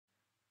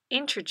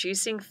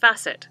Introducing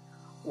Facett,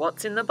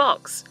 What's in the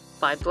Box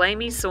by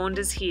Blamey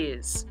Saunders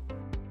Hears.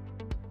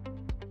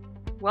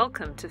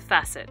 Welcome to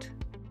Facett.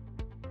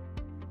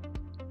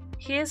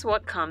 Here's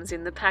what comes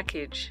in the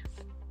package.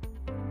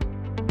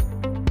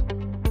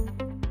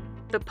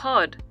 The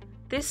pod.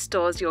 This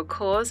stores your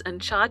cores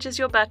and charges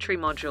your battery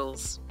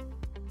modules.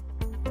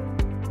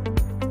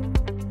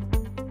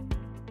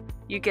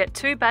 You get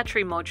 2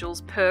 battery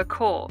modules per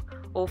core,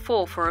 or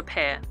 4 for a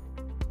pair.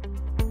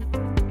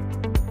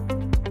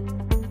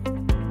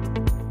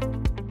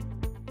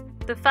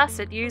 The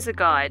Facett User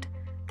Guide.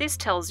 This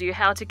tells you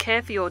how to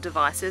care for your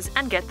devices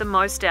and get the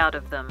most out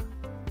of them.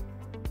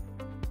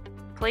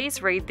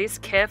 Please read this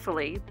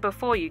carefully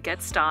before you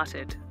get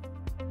started.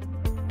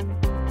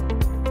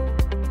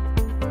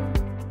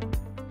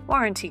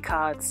 Warranty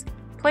cards.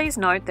 Please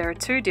note there are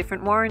 2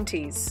 different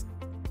warranties.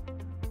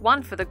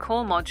 One for the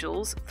core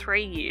modules,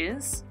 3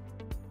 years,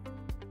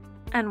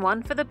 and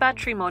one for the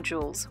battery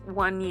modules,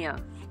 1 year.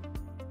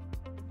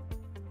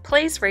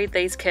 Please read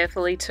these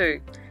carefully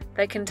too.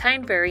 They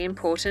contain very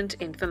important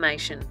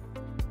information.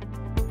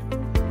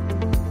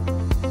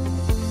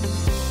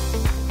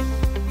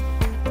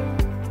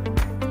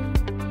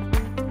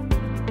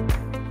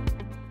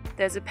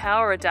 There's a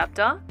power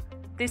adapter.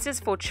 This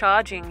is for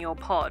charging your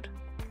pod.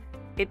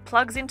 It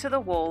plugs into the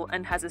wall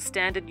and has a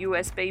standard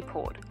USB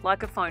port,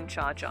 like a phone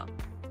charger.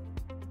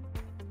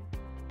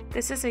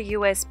 This is a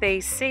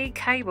USB-C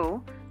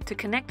cable to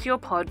connect your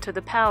pod to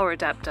the power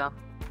adapter.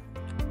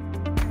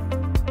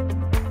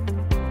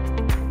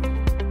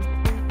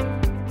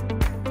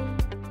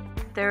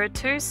 There are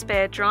 2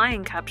 spare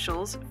drying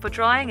capsules for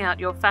drying out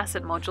your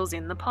Facett modules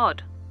in the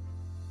pod.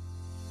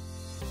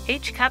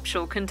 Each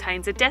capsule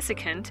contains a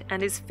desiccant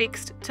and is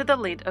fixed to the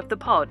lid of the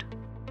pod.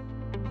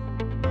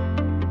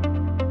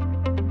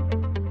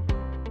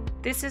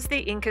 This is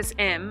the Incus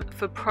M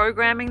for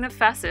programming the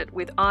Facett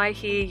with I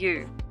Hear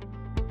You.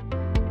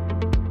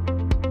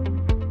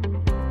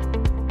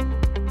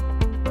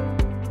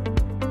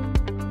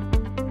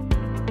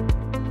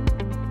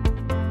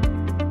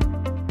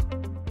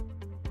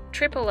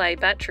 AAA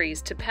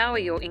batteries to power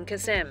your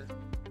Incus M.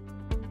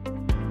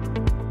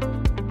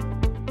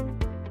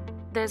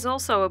 There's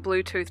also a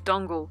Bluetooth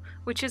dongle,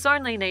 which is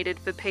only needed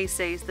for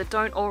PCs that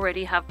don't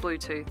already have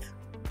Bluetooth.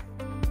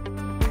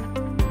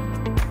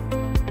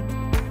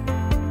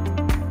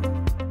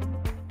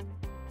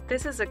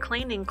 This is a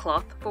cleaning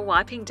cloth for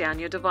wiping down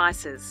your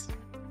devices.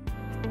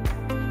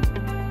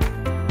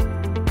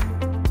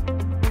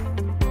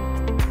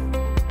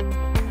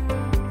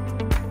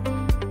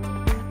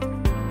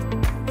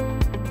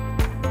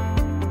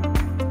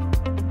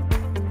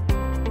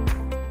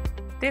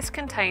 This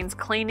contains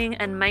cleaning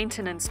and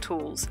maintenance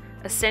tools,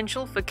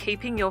 essential for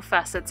keeping your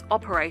Facetts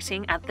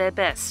operating at their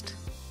best.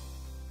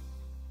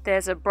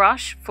 There's a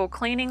brush for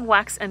cleaning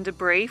wax and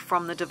debris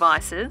from the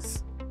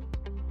devices,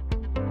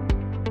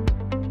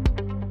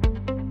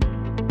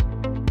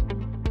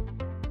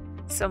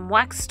 some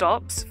wax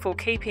stops for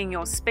keeping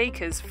your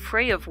speakers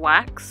free of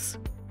wax,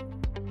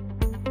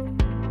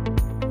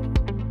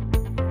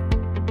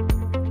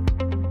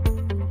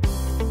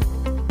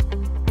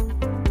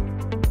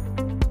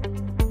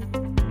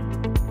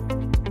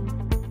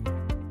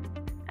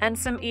 and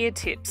some ear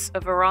tips, a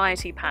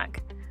variety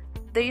pack.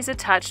 These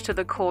attach to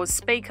the core's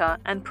speaker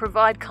and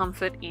provide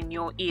comfort in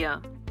your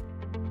ear.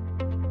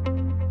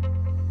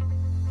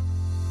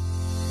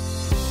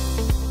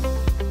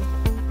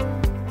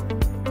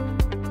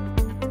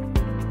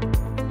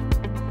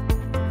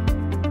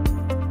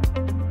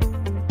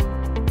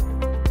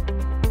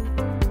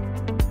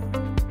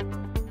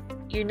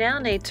 You now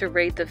need to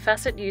read the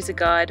Facett User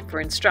Guide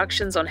for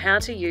instructions on how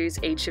to use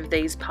each of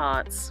these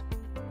parts.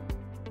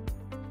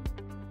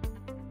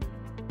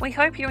 We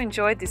hope you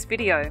enjoyed this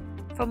video.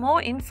 For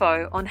more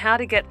info on how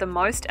to get the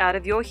most out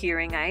of your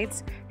hearing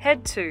aids,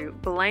 head to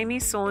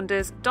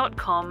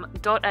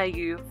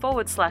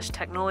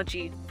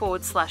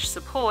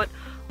blameysaunders.com.au/technology/support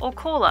or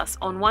call us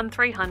on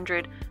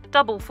 1300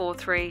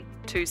 443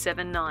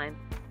 279.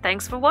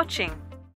 Thanks for watching.